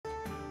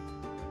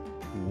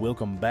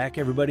Welcome back,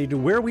 everybody, to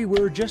where we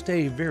were just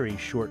a very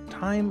short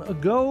time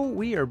ago.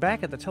 We are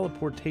back at the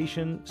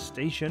teleportation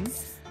station.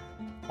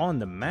 On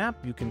the map,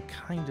 you can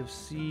kind of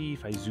see,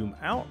 if I zoom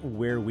out,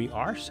 where we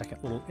are.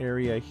 Second little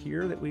area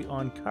here that we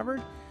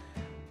uncovered.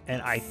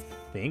 And I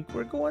think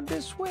we're going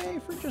this way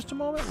for just a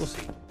moment. We'll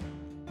see.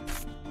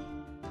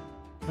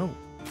 Oh,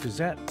 does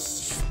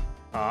that...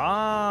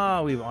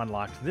 Ah, we've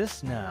unlocked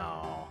this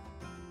now.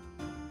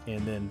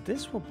 And then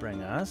this will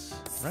bring us,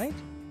 right?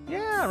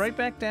 Yeah, right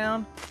back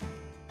down.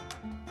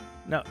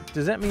 Now,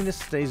 does that mean this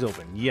stays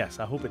open? Yes,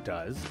 I hope it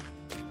does.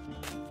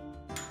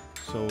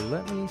 So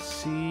let me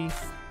see.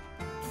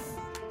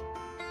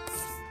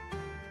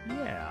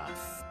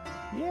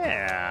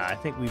 Yeah, I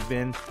think we have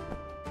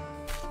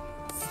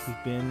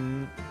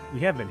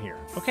been here.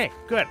 Okay,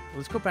 good.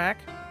 Let's go back.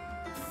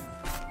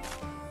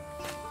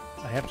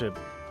 I have to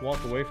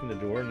walk away from the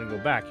door and then go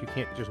back. You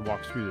can't just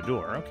walk through the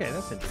door. Okay,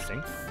 that's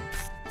interesting.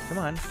 Come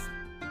on.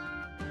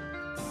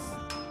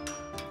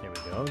 There we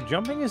go.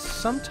 Jumping is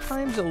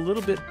sometimes a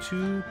little bit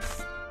too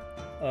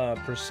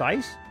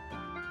precise.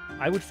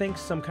 I would think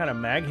some kind of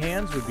mag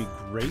hands would be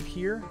great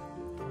here.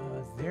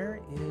 There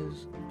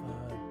is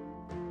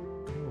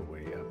a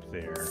doorway up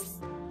there.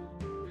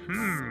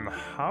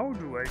 How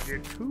do I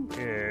get to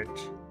it?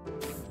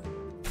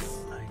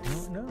 I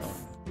don't know.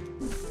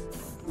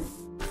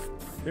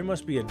 There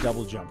must be a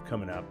double jump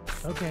coming up.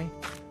 Okay.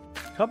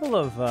 Couple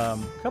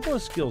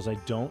of skills I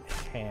don't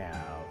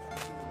have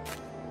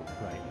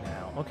right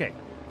now. Okay.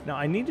 Now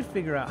I need to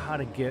figure out how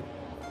to get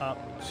up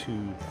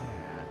to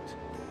that.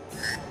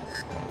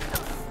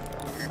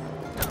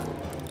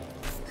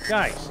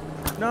 Guys,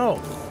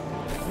 no.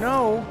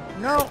 No,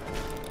 no.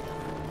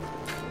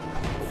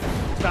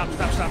 Stop,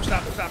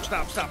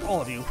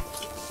 all of you.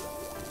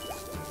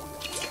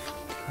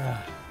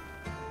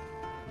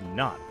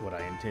 Not what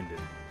I intended.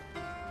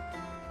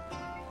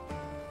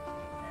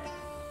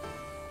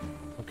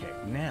 Okay,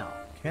 now,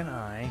 can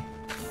I...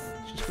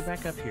 Let's just go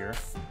back up here.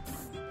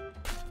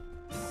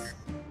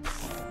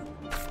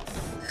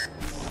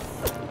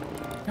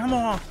 Come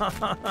on!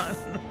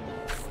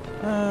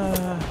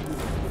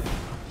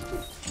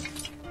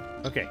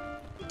 Okay,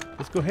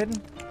 let's go ahead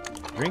and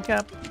drink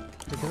up,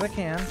 because I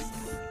can.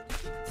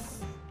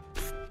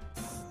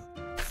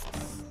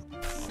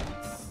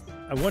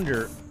 I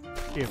wonder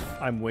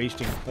if I'm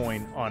wasting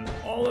coin on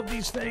all of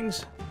these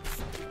things.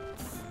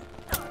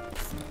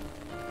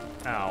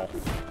 Ow.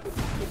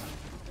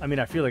 I mean,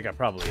 I feel like I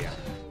probably am.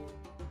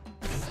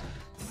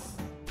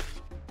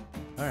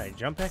 Alright,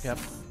 jump back up.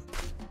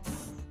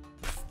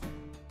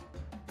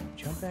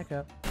 Jump back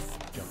up.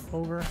 Jump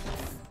over.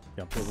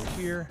 Jump over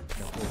here.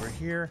 Jump over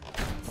here.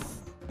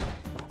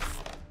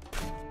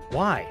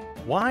 Why?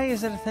 Why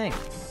is that a thing?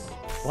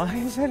 Why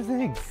is that a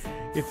thing?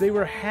 If they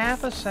were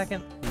half a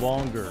second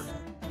longer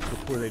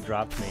before they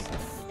dropped me,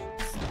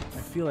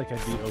 I feel like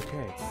I'd be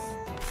okay.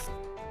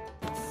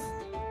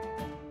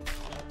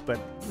 But,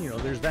 you know,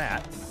 there's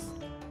that.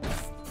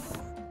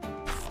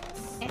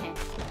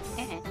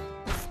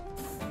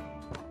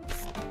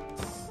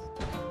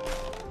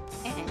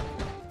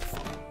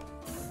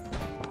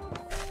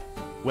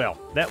 Well,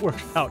 that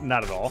worked out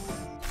not at all.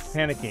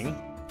 Panicking,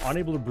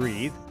 unable to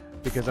breathe,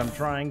 because I'm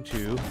trying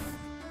to...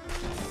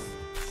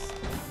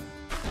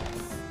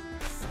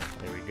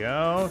 There we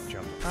go.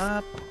 Jump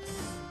up.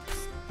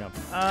 Jump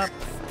up.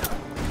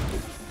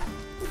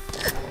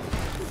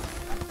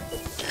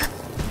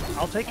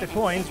 I'll take the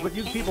coins, but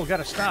you people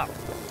gotta stop.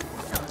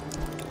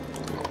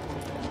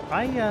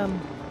 I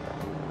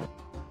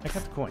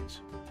got the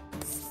coins.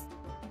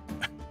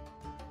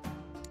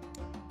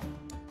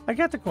 I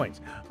got the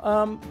coins.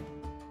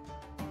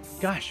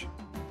 Gosh.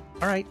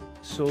 All right.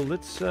 So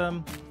let's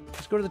go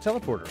to the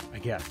teleporter, I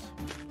guess.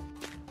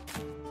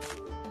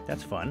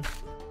 That's fun.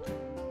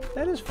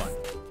 That is fun.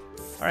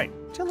 All right,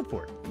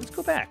 teleport. Let's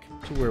go back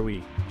to where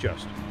we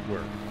just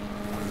were.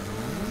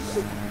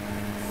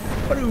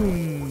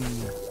 Ba-doom!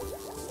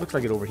 Looks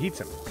like it overheats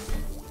him.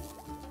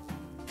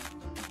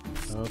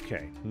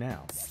 Okay,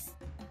 now.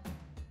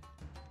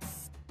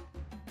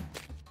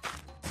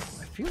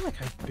 I feel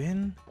like I've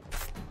been...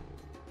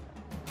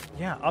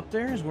 Yeah, up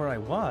there is where I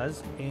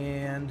was,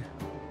 and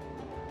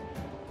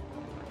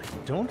I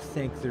don't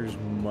think there's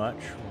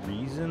much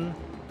reason...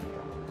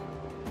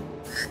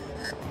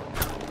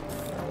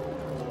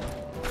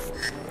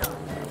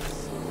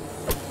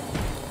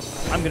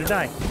 I'm gonna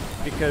die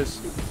because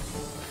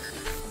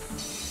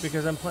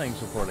I'm playing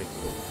so poorly.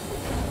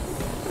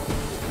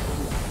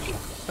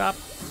 Stop.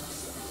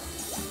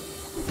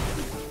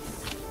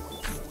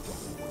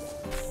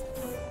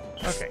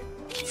 Okay.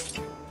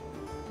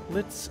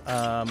 Let's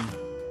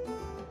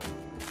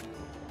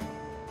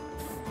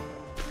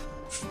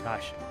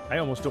gosh, I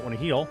almost don't want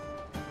to heal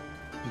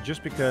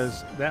just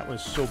because that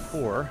was so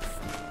poor.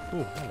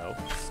 Oh, hello.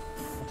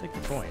 I'll take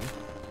the coin.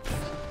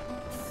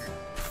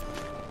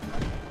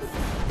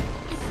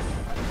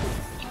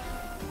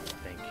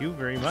 You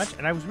very much,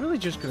 and I was really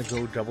just going to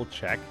go double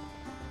check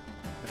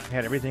that I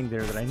had everything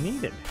there that I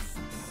needed.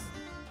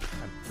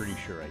 I'm pretty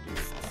sure I do.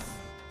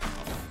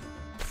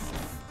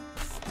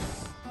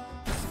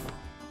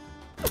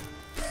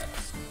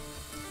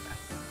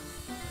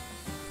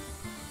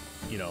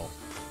 know,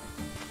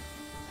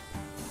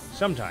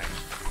 sometimes.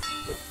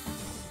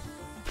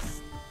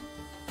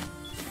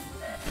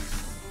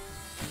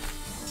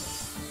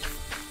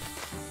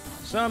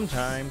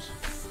 Sometimes.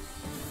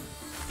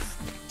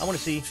 I want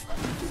to see.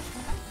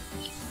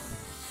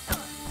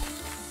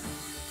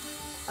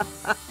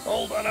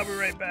 Hold on, I'll be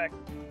right back.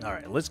 All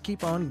right, let's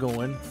keep on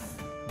going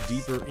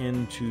deeper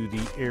into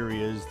the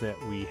areas that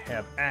we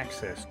have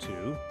access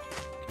to.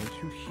 Came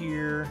through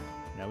here.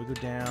 Now we go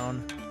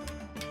down.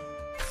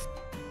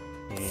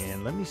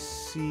 And let me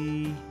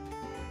see.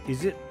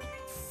 Is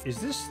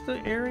this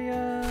the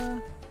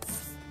area?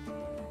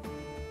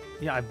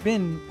 Yeah, I've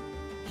been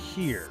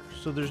here.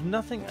 So there's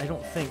nothing, I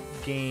don't think,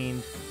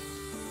 gained.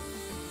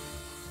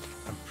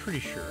 I'm pretty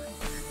sure.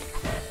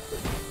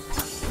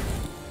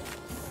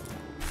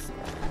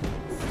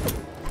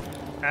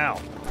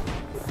 Ow.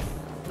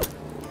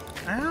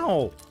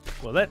 Ow!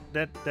 Well, that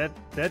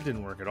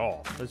didn't work at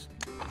all. Let's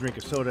drink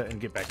a soda and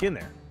get back in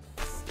there.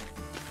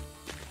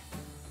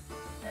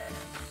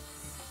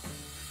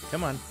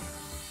 Come on.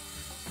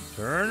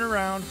 Turn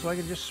around so I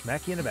can just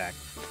smack you in the back.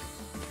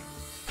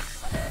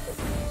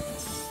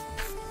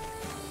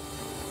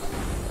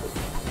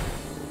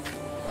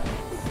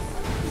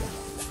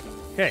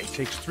 Okay,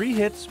 takes 3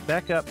 hits,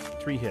 back up,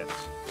 3 hits.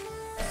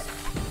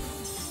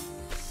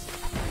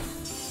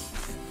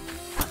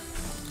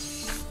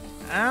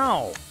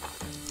 Ow!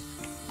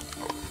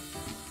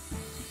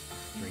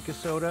 Drink a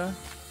soda.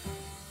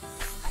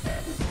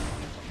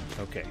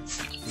 Okay,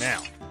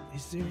 now,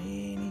 is there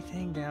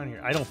anything down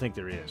here? I don't think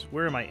there is.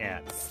 Where am I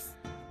at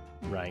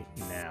right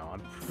now?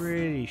 I'm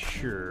pretty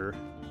sure.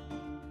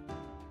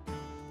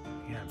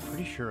 Yeah, I'm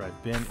pretty sure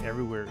I've been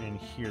everywhere in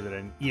here that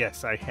I...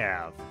 Yes, I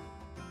have.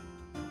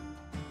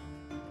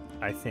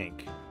 I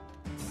think.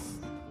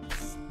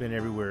 Been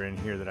everywhere in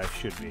here that I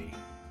should be.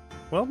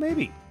 Well,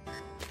 maybe.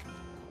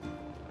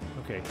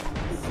 Okay.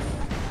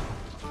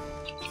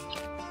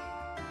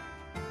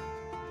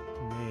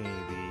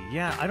 Maybe.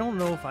 Yeah, I don't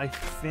know if I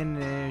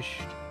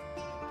finished...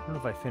 I don't know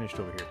if I finished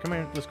over here. Come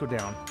here, let's go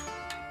down.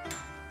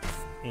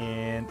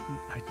 And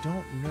I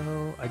don't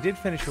know... I did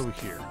finish over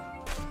here.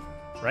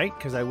 Right?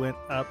 Because I went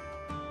up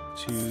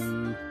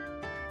to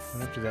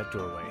that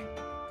doorway.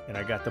 And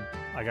I got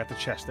the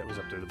chest that was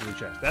up there, the blue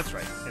chest. That's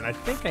right. And I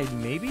think I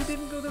maybe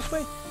didn't go this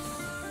way.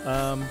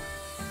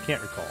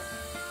 Can't recall.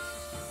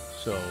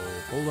 So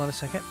hold on a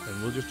second,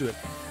 and we'll just do it.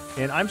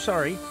 And I'm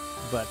sorry,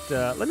 but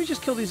let me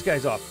just kill these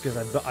guys off because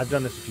I've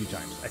done this a few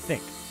times. I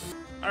think.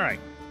 All right.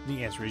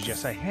 The answer is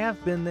yes. I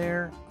have been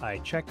there. I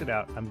checked it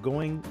out. I'm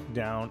going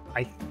down.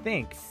 I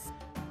think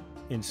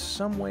in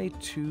some way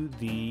to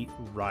the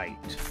right.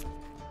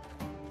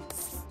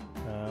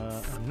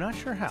 I'm not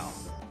sure how.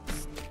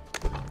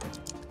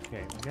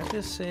 Okay, we got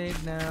this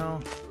saved now.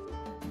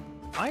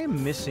 I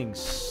am missing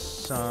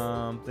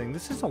something.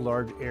 This is a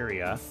large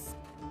area.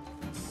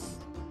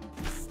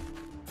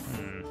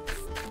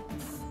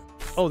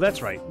 Oh,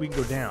 that's right. We can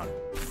go down.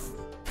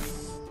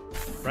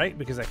 Right?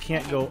 Because I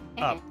can't go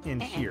up in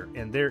here.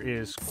 And there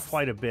is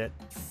quite a bit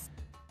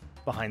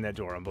behind that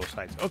door on both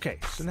sides. Okay,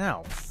 so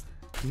now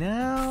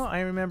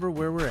I remember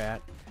where we're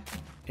at.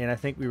 And I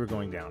think we were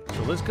going down.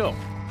 So let's go.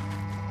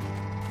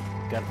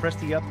 Gotta press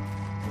the up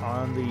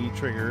on the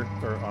trigger,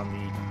 or on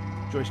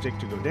the joystick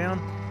to go down.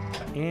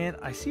 And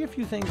I see a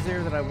few things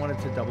there that I wanted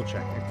to double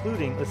check,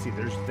 including, let's see,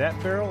 there's that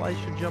barrel I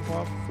should jump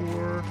off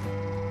for.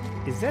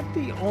 Is that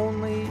the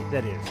only...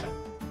 That is.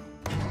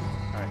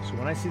 Alright, so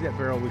when I see that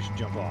barrel, we should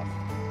jump off.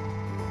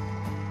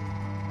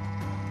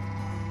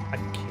 I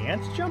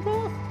can't jump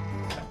off?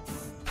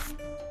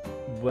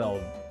 Well,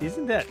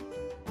 isn't that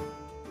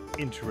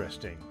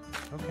interesting?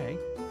 Okay.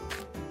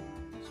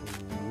 So,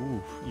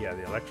 oof, yeah,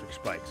 the electric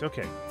spikes.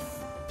 Okay.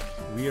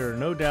 We are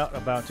no doubt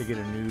about to get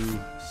a new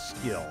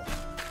skill.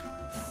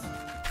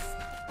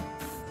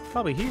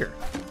 Probably here.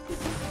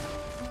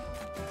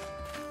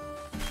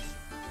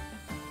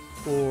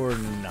 Or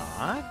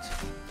not?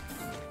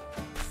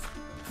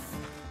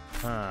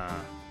 Huh.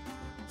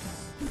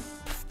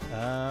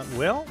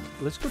 Well,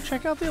 let's go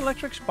check out the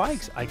electric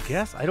spikes, I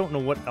guess. I don't know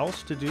what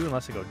else to do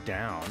unless I go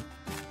down.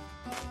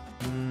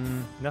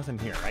 Nothing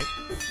here, right?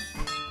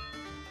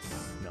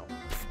 No.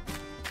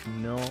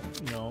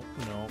 No.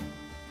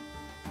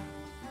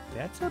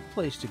 That's a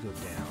place to go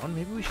down.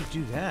 Maybe we should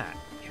do that.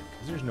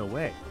 Because there's no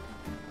way.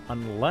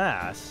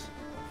 Unless...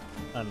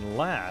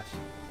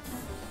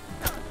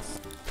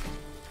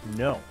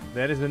 No.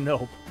 That is a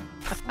nope.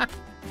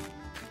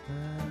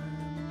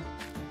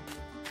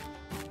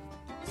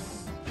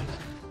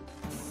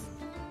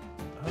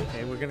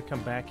 Okay, we're going to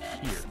come back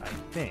here, I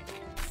think.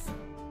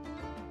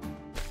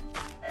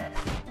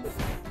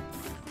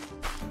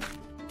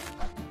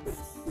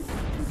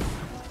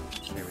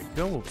 There we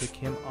go. We'll pick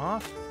him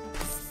off.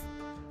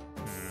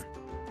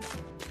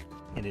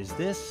 And is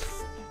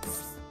this...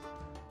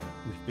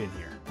 We've been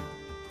here.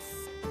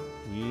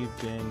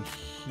 We've been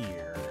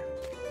here.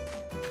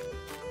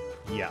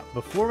 Yeah,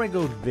 before I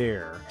go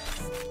there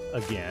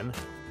again,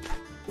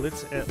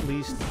 let's at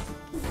least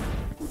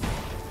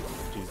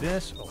do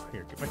this. Oh,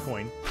 here, get my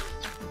coin.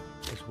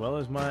 as well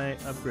as my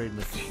upgrade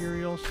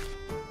materials.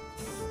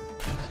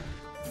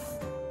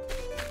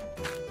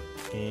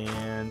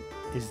 And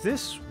is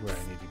this where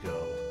I need to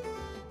go?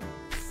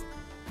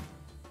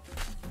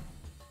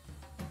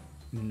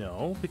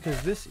 No,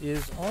 because this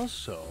is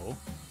also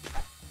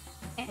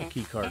a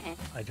key card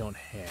I don't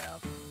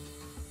have.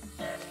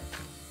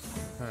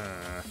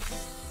 Huh.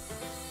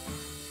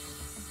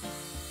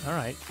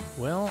 Alright,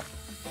 well...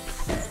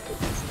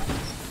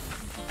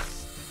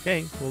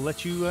 Okay, we'll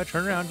let you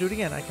turn around and do it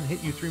again. I can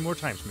hit you 3 more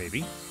times,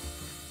 maybe.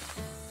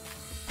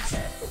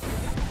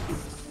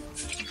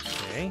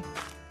 Okay,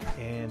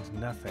 and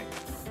nothing.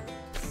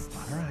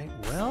 Alright,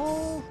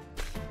 well...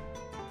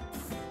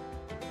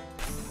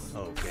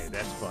 Okay,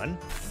 that's fun.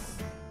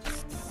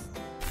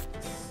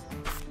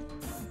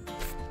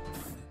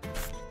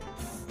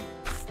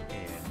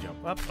 And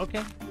jump up,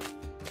 okay.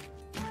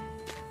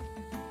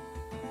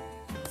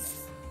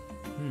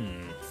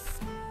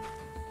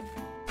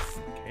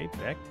 Okay,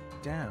 back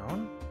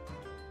down.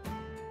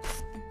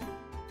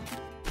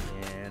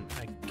 And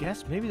I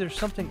guess maybe there's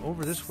something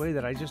over this way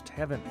that I just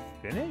haven't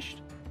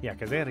finished? Yeah,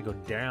 because I had to go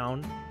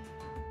down.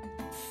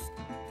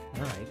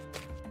 Alright.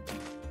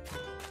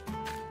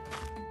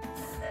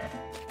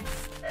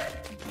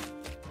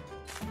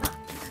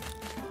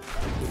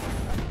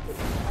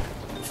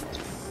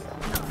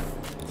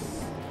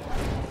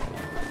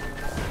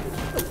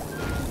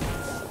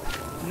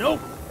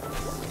 Nope!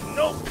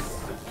 Nope!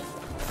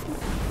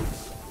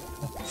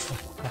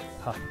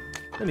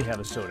 Let me have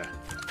a soda.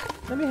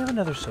 Let me have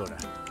another soda.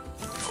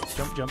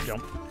 Jump, jump,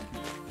 jump.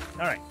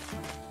 Alright.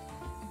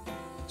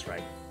 That's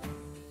right.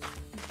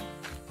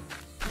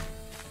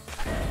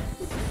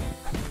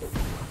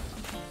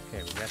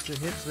 Okay, we got the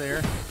hits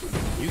there.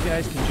 You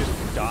guys can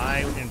just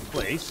die in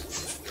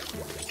place.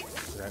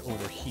 Did I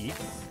overheat?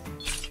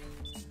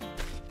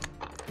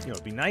 You know,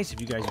 it'd be nice if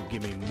you guys would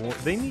give me more.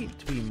 They need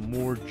to be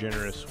more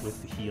generous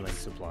with the healing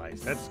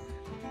supplies. That's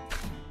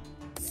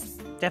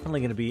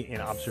definitely going to be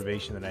an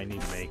observation that I need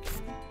to make.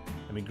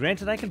 I mean,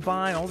 granted, I can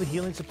buy all the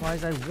healing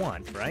supplies I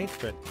want, right?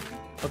 But,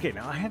 okay,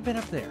 now I have been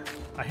up there.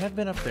 I have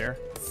been up there.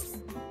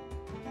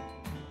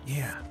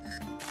 Yeah,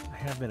 I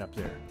have been up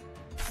there.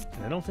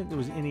 And I don't think there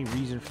was any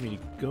reason for me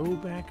to go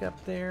back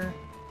up there.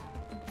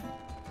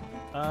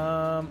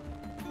 Gosh.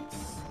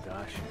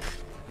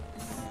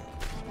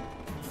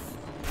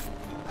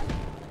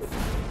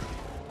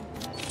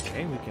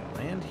 Okay, we can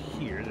land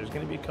here. There's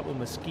going to be a couple of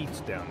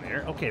mesquites down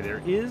there. Okay,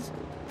 there is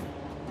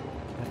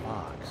a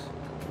box.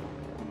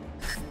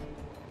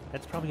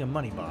 That's probably a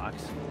money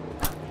box.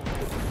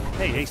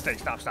 Hey, hey, stay,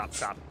 stop, stop,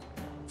 stop.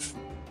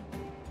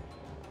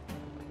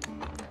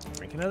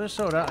 Drink another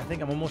soda. I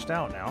think I'm almost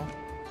out now.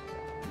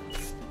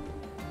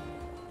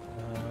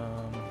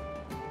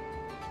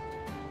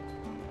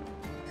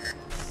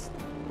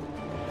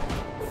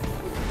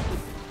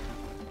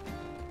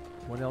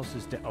 What else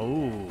is down?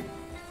 Oh,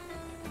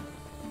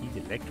 he's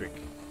electric.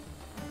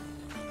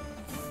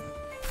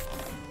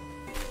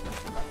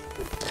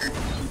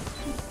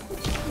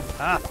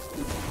 Ah!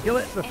 Kill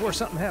it before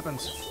something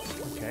happens.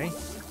 Okay.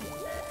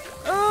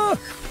 Oh!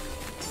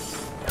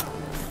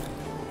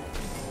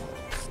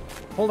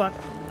 Hold on.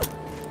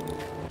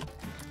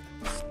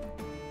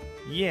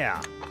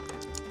 Yeah.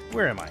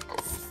 Where am I?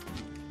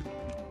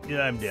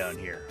 Yeah, I'm down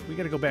here. We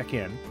gotta go back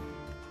in.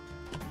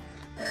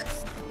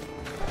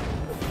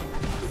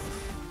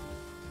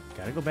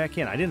 Gotta go back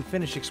in. I didn't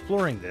finish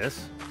exploring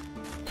this.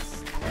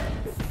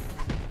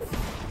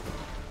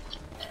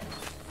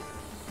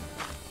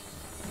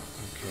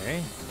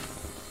 Okay.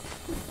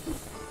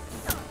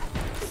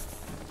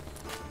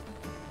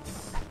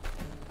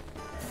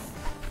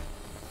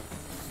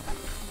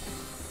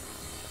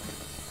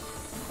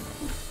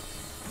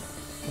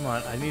 Come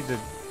on, I need to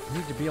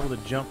be able to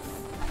jump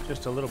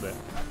just a little bit.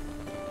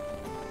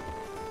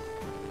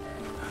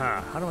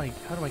 Huh, how do I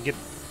get...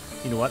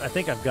 You know what? I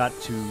think I've got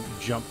to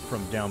jump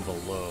from down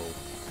below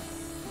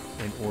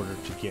in order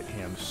to get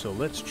him. So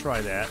let's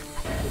try that.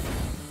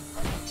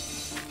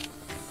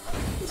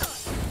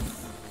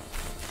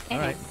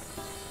 Alright.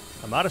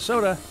 I'm out of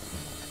soda.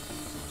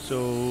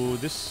 So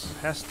this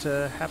has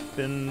to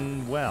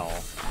happen well.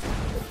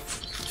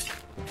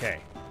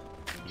 Okay.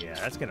 Yeah,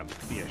 that's gonna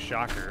be a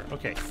shocker.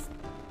 Okay.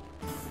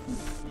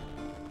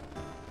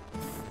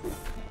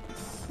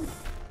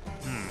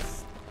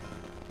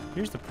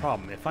 Here's the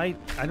problem. If I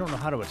don't know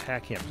how to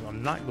attack him, so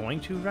I'm not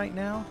going to right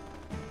now.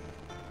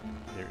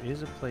 There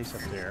is a place up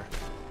there.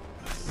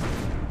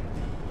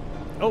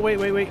 Oh, wait,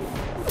 wait, wait.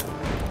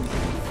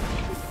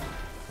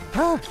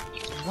 Huh?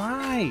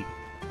 Why?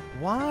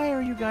 Why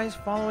are you guys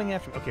following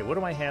after me? Okay, what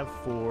do I have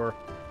for...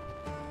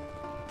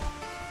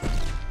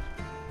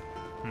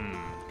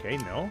 Okay,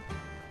 no.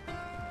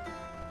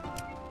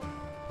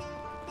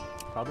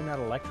 Probably not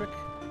electric.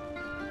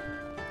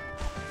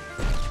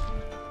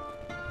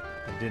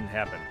 It didn't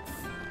happen.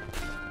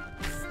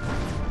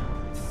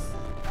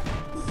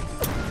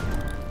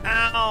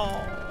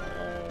 Ow!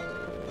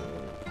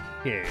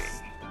 Okay.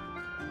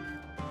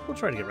 We'll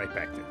try to get right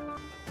back there.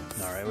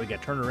 All right, we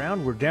got turned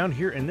around. We're down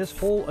here in this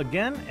hole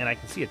again, and I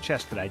can see a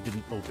chest that I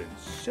didn't open.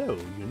 So,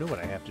 you know what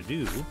I have to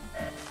do.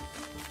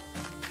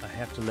 I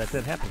have to let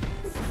that happen.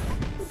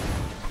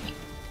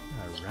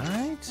 All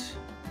right.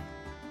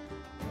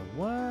 Now,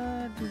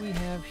 what do we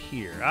have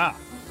here? Ah,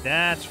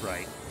 that's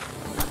right.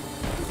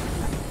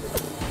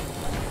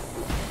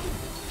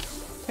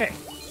 Okay,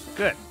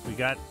 good. We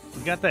got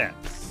that.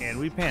 And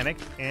we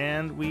panicked,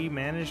 and we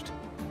managed...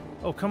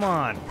 Oh, come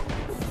on.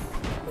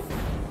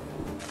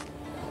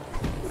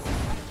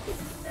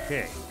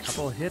 Okay,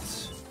 couple of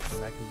hits.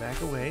 I can back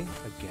away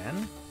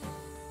again.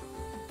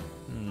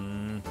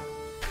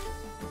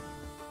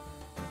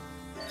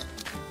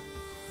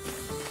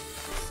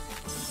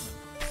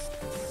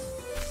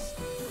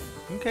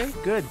 Okay,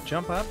 good.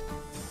 Jump up.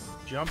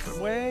 Jump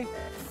away.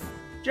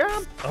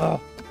 Jump!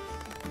 Oh.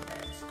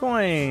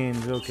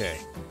 Coins. Okay.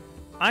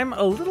 I'm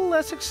a little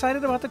less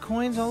excited about the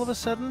coins all of a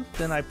sudden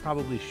than I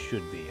probably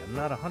should be. I'm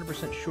not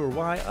 100% sure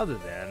why, other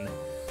than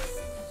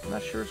I'm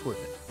not sure it's worth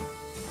it.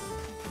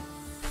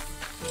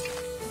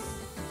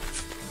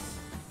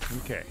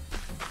 Okay.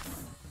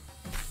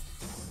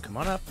 Come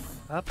on up,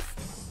 up,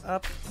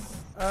 up,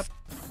 up,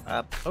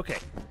 up. Okay.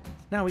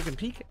 Now we can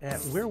peek at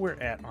where we're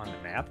at on the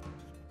map.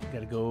 We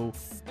gotta go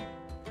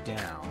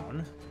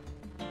down.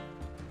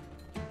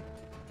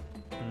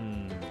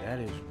 That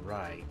is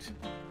right.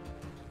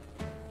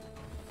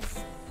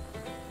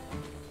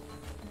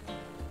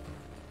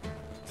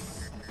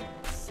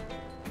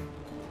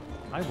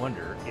 I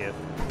wonder if...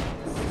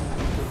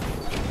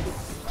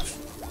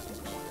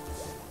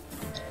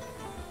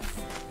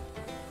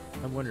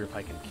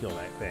 I can kill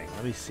that thing.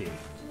 Let me see.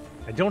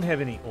 I don't have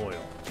any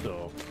oil,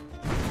 so...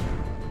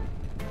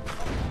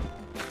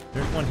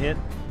 There's one hit.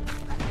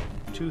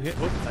 Two hit.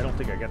 Whoops, I don't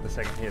think I got the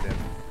second hit in.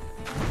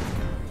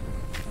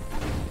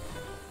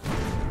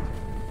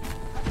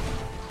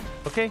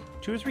 Okay,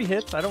 2 or 3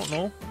 hits. I don't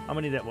know how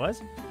many that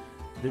was.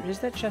 There is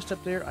that chest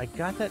up there. I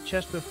got that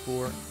chest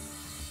before.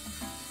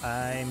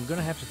 I'm going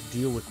to have to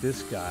deal with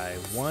this guy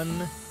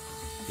one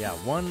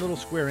little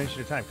square inch at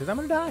a time, because I'm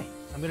going to die.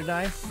 I'm going to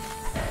die. 2,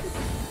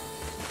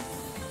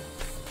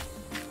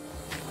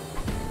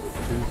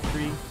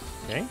 3.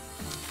 Okay.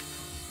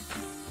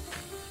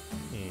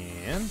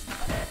 And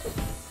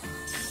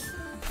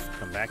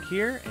come back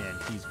here,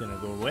 and he's going to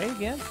go away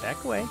again.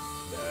 Back away.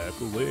 Back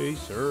away,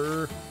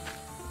 sir.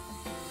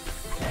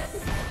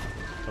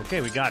 Okay,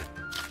 we got it.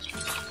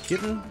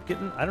 Getting.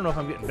 I don't know if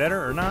I'm getting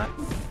better or not.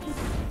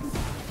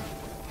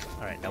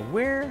 All right, now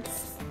where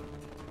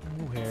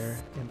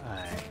am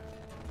I?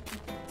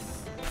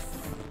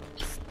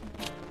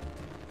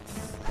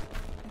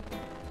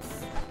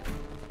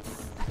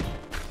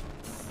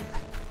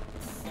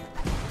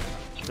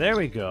 There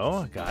we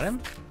go. Got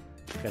him.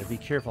 Got to be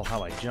careful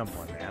how I jump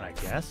on that, I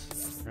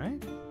guess.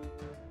 Right?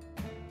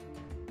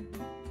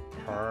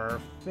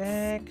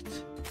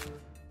 Perfect.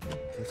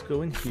 Let's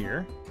go in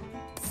here.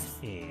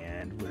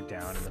 And we're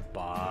down in the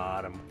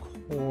bottom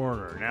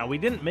corner. Now, we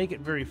didn't make it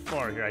very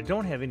far here. I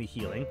don't have any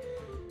healing.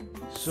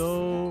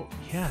 So,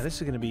 yeah, this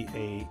is going to be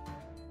a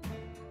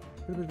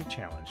little bit of a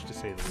challenge, to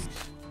say the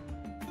least.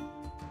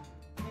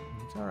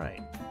 It's all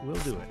right. We'll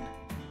do it.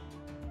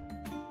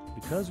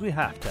 Because we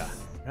have to,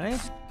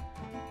 right?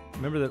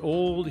 Remember that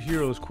old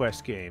Heroes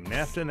Quest game.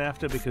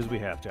 NAFTA, because we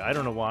have to. I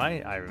don't know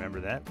why I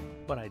remember that,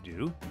 but I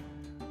do.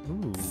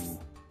 Ooh.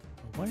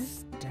 What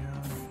is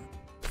down...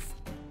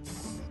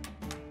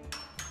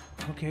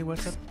 Okay,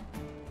 what's up?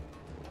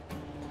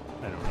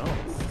 I don't know.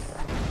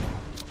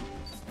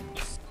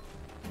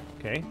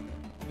 Okay.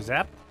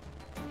 Zap.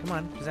 Come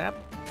on, zap.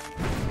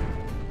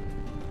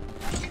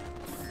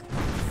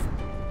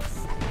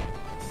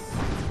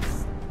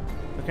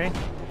 Okay.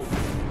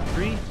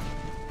 3.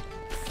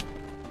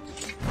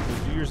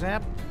 Do your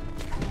zap.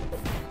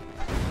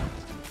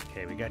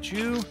 Okay, we got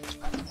you.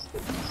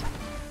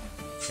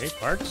 Okay,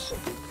 parts.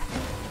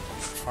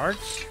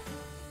 Parts.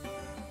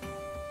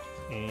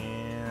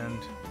 And...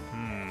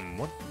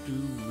 what do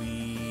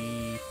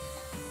we...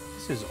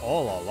 This is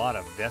all a lot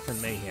of death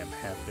and mayhem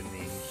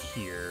happening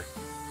here.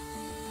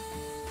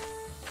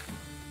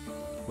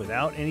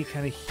 Without any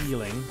kind of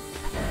healing.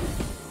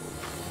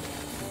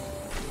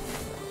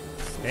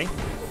 Okay.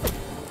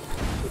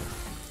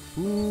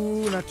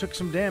 Ooh, and I took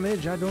some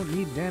damage. I don't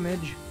need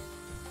damage.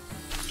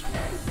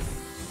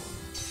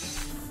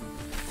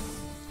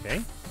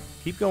 Okay.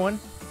 Keep going.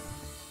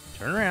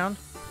 Turn around.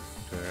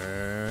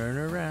 Turn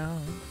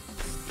around.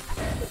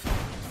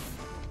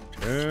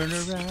 Turn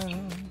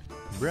around,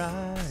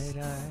 bright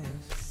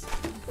eyes.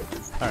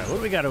 All right, what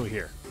do we got over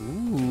here?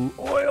 Ooh,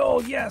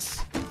 oil,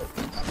 yes!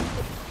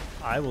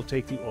 I will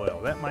take the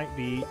oil. That might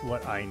be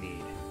what I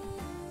need.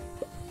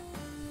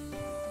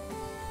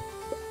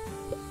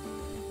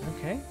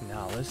 Okay,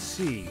 now let's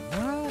see.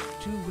 What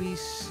do we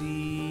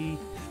see?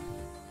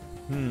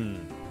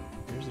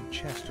 There's a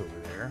chest over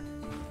there.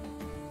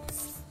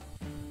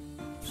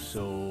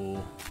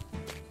 So,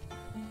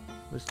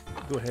 let's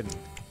go ahead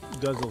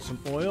and guzzle some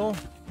oil.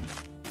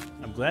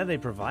 I'm glad they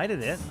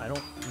provided it. I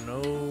don't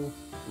know.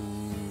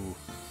 Ooh.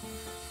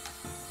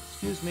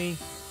 Excuse me.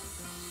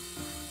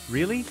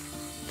 Really?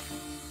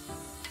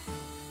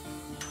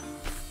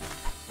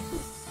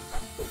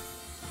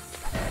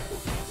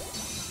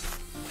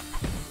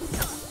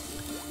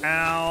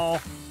 Ow.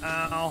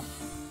 Ow.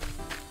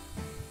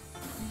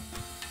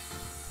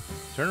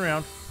 Turn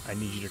around. I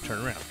need you to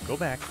turn around. Go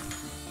back.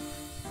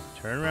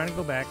 Turn around and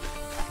go back.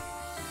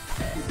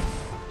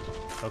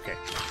 Okay.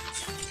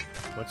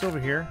 What's over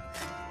here?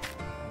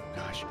 Oh,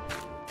 gosh.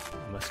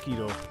 A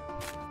mosquito.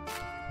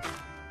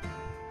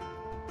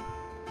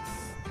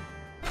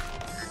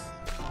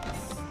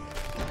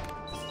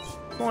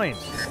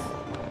 Coins.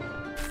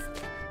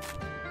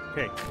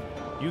 Okay.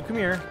 You come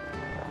here.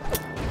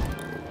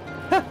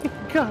 You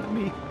got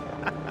me.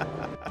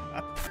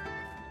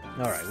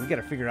 Alright, we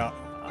gotta figure out...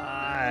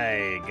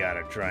 I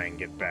gotta try and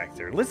get back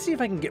there. Let's see if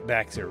I can get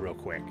back there real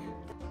quick.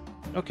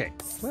 Okay,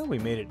 well, we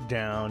made it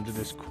down to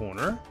this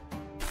corner.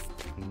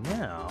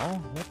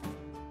 Now, what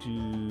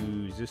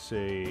is this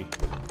a...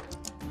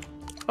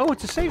 Oh,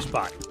 it's a safe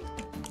spot.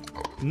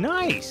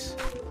 Nice!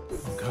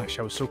 Oh gosh,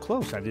 I was so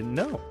close, I didn't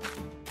know.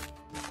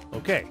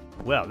 Okay,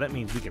 well, that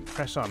means we can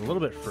press on a little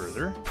bit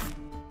further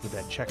with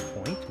that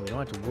checkpoint. We don't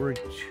have to worry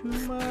too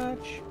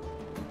much.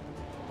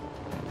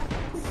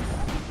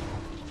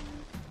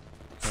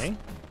 Okay,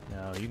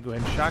 now you can go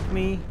ahead and shock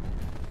me.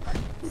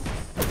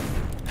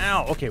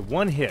 Ow, okay,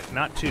 one hit,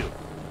 not two.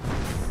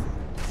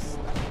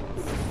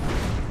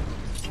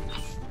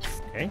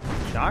 Okay,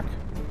 shock.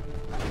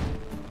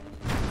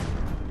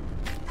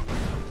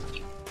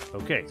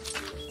 Okay,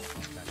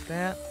 got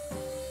that.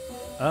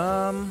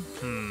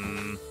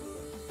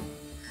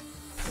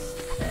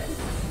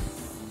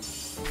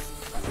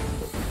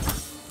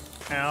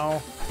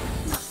 Ow.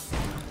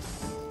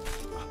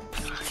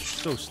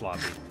 So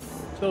sloppy.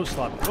 So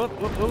sloppy. Whoa,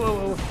 whoa, whoa,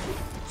 whoa, whoa.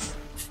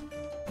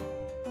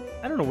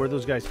 I don't know where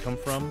those guys come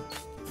from.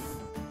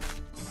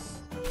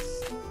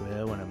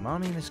 Well, when a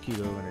mommy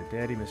mosquito and a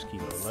daddy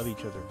mosquito love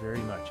each other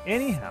very much.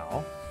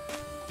 Anyhow,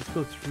 let's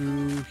go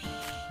through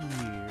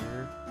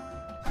here.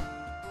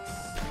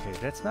 Okay,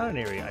 that's not an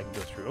area I can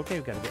go through. Okay,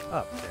 we've got to go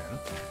up then.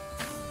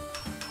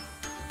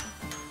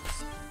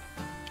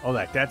 Oh,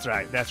 that's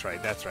right, that's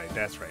right, that's right,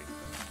 that's right.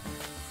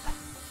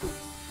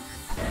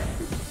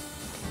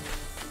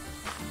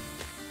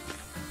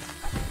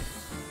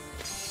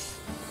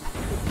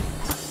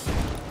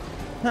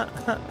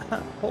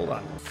 Hold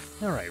on.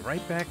 Alright,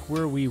 right back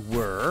where we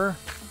were.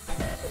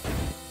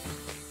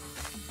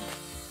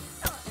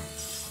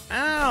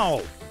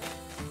 Ow!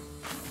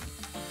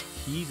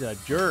 He's a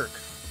jerk.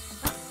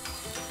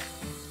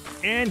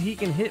 And he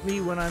can hit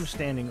me when I'm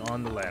standing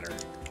on the ladder.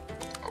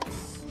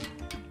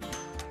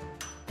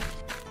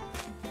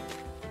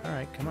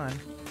 Alright, come on.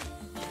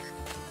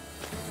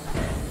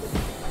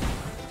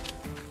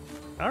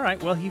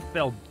 Alright, well, he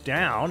fell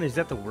down. Is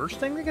that the worst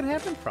thing that could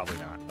happen? Probably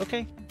not.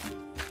 Okay.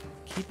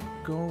 Keep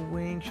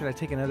going. Should I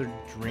take another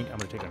drink? I'm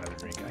going to take another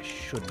drink. I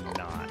should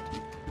not.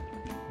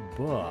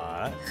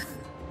 But...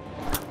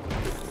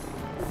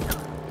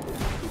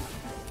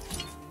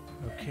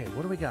 Okay,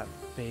 what do we got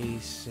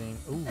facing?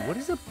 Ooh, what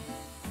is a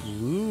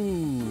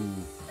blue?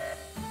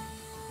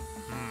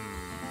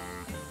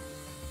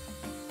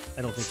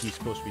 I don't think he's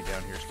supposed to be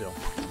down here still.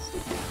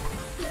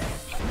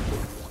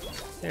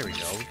 There we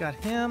go. We got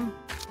him.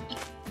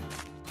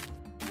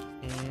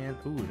 And,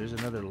 ooh, there's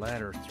another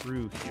ladder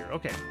through here.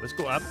 Okay, let's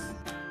go up.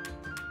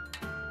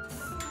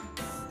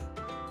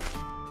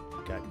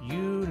 Got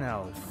you.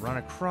 Now, let's run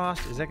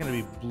across. Is that going to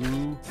be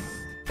blue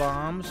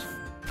bombs?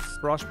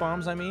 Frost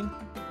bombs, I mean?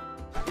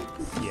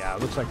 Yeah,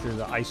 it looks like there's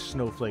an ice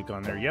snowflake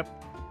on there. Yep.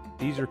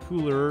 These are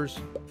coolers.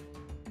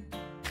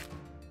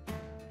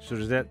 So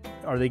does that...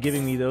 Are they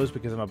giving me those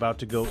because I'm about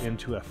to go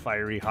into a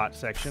fiery hot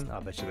section?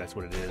 I'll bet you that's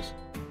what it is.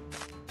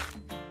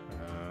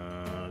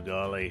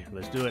 Golly.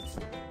 Let's do it.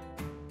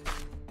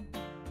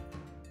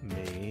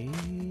 Maybe...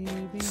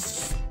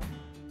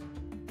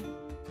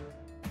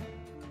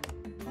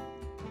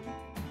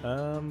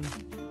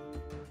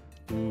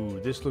 Ooh,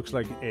 this looks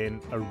like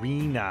an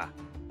arena.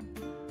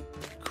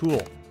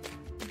 Cool.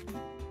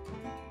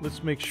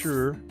 Let's make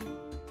sure.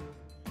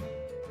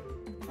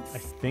 I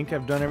think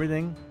I've done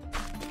everything.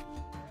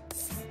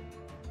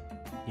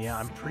 Yeah,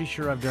 I'm pretty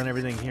sure I've done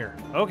everything here.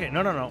 Okay,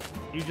 no.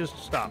 You just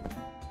stop.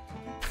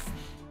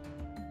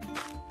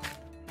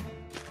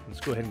 Let's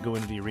go ahead and go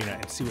into the arena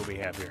and see what we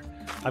have here.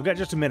 I've got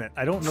just a minute.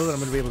 I don't know that I'm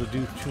going to be able to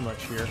do too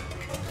much here.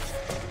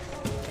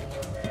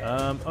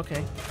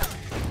 Okay.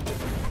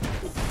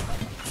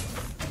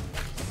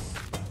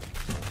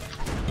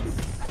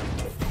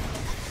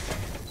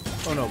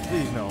 Oh no,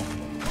 please no.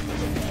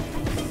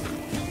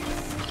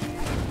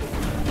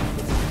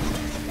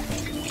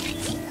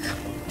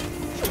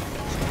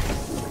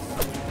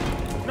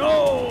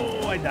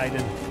 No, I died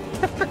in.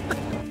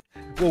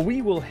 Well,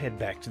 we will head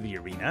back to the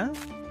arena.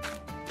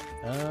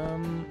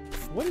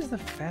 What is the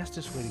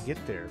fastest way to get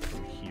there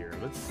from here?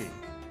 Let's see.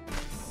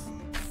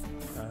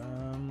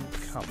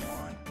 Come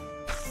on.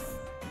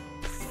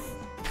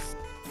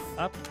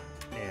 Up,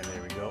 and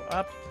there we go,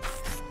 up.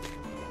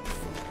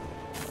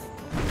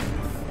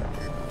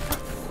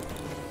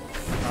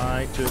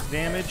 I took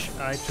damage,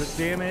 I took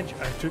damage,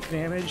 I took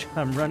damage.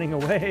 I'm running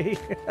away.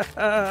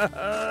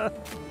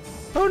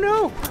 Oh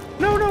no!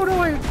 No,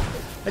 I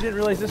didn't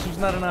realize this was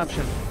not an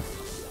option.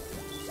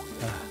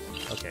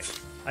 Okay. Okay.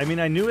 I mean,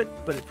 I knew it,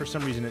 but for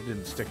some reason it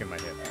didn't stick in my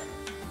head.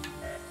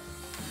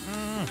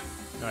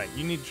 Alright,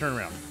 you need to turn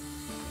around.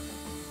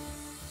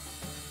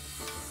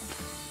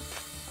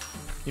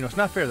 You know, it's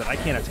not fair that I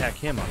can't attack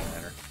him on the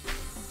ladder.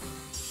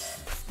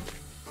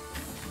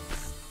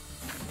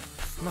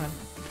 Come on.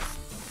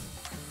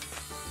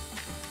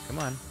 Come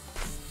on.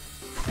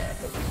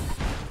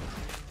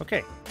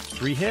 Okay.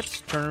 3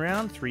 hits, turn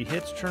around. 3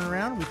 hits, turn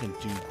around. We can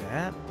do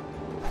that.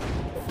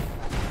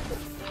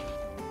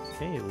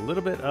 Okay, a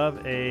little bit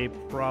of a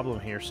problem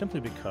here, simply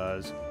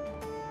because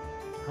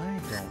I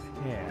don't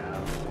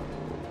have...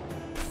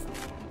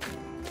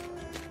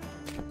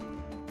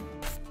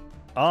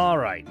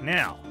 Alright,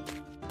 now.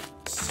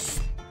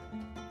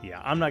 Yeah,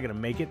 I'm not going to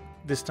make it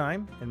this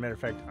time. As a matter of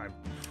fact, I'm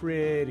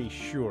pretty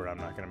sure I'm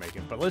not going to make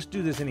it. But let's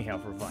do this anyhow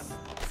for fun.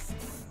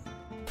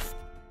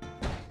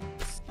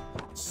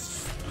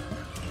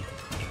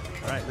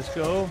 Alright, let's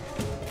go.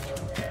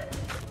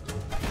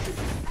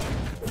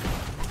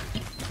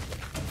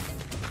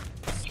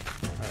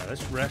 Alright,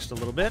 let's rest a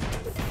little bit.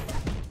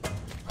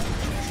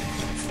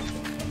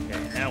 Okay,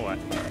 now what?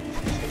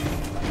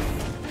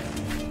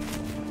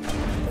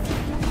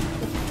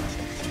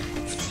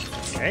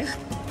 Okay.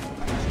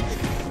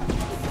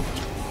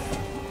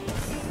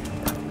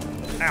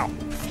 Ow.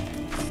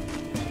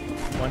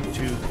 1,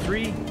 2,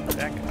 3.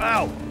 Back.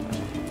 Ow!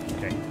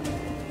 Okay.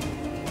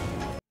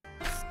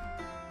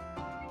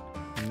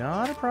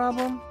 Not a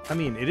problem. I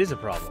mean, it is a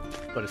problem,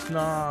 but it's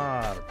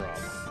not a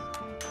problem.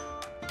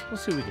 We'll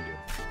see what we can do.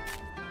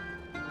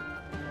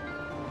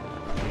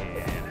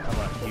 And how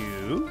about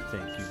you?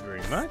 Thank you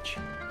very much.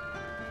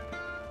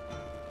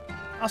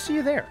 I'll see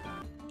you there.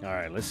 All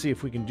right, let's see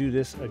if we can do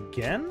this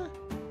again.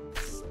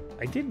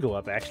 I did go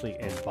up, actually,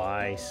 and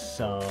buy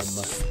some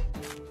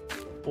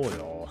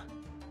oil.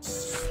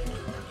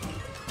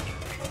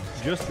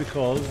 Just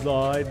because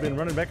I'd been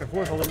running back and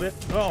forth a little bit.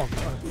 Oh,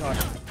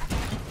 gosh.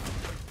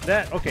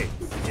 That, okay,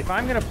 if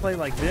I'm going to play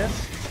like this,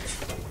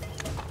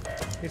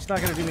 it's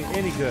not going to do me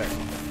any good.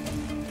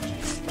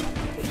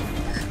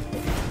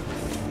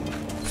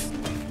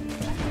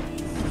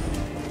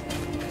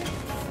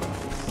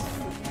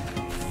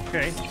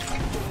 Okay.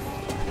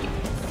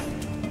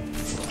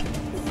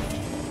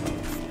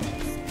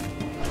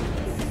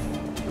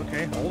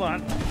 Okay, hold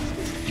on.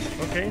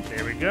 Okay,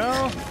 there we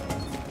go.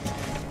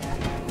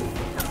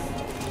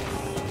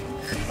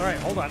 All right,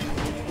 hold on.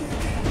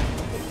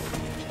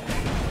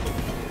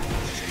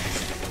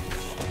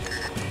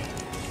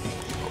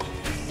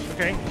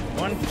 Okay,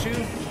 1,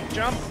 2,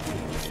 jump.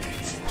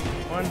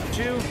 1,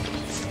 2,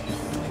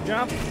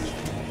 jump.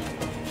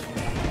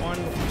 1,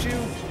 2,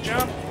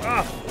 jump.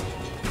 Off.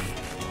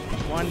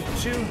 1,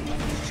 2,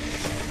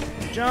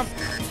 jump.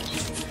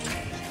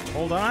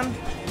 Hold on.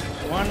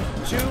 1,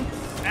 2.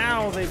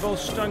 Ow, they both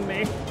stung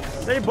me.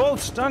 They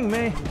both stung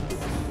me.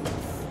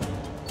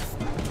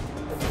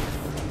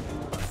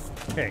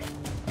 Okay,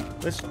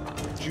 let's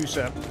juice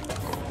up.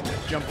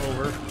 Jump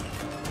over.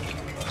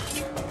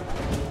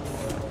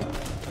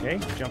 Okay,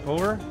 jump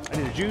over. I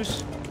need a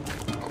juice.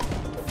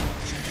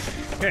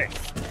 Okay,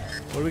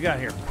 what do we got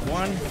here?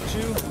 1,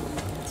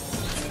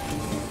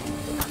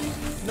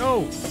 2.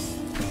 No!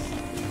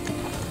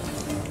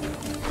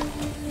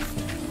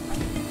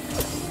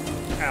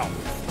 Ow.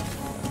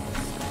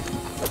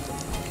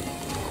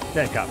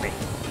 That got me.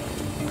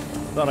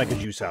 Thought I could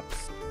juice up.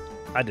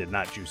 I did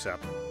not juice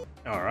up.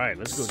 All right,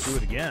 let's go do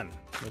it again.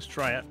 Let's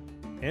try it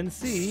and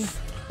see.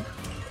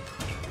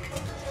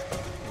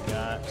 We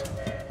got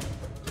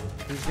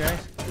these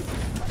guys.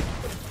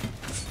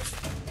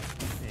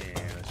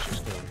 And let's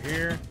just go over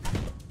here.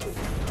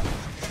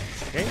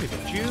 Okay, we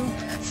got you.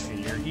 And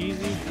you're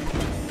easy.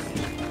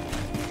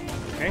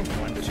 Okay,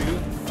 1,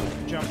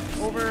 2. Jump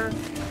over.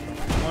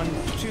 1,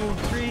 2,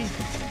 3.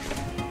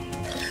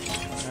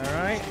 All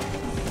right.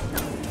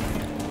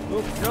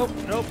 Nope, nope,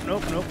 nope,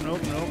 nope, nope,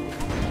 nope, nope.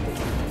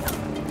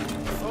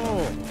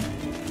 Oh,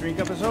 drink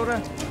up a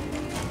soda.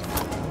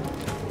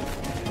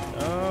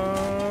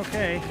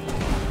 Okay.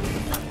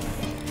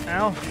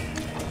 Ow.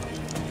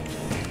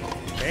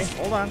 Okay,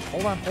 hold on,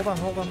 hold on, hold on,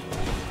 hold on.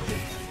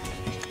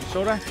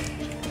 Soda.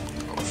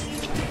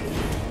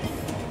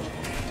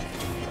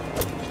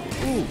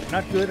 Ooh,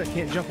 not good. I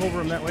can't jump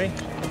over him that way.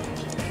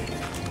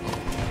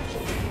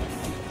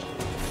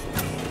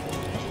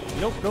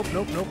 Nope, nope,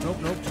 nope, nope, nope,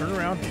 nope. Turn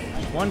around.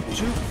 1,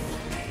 2.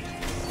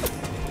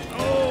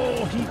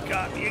 Oh, he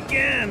got me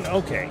again.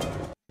 Okay.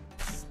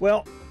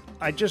 Well,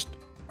 I just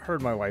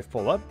heard my wife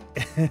pull up,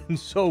 and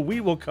so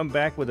we will come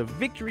back with a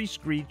victory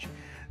screech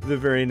the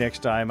very next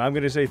time. I'm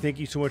going to say thank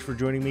you so much for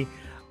joining me.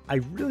 I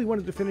really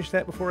wanted to finish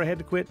that before I had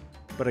to quit,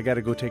 but I got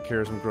to go take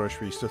care of some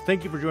groceries. So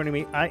thank you for joining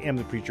me. I am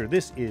the Preacher.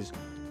 This is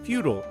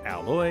Feudal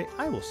Alloy.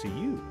 I will see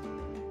you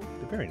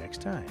the very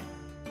next time.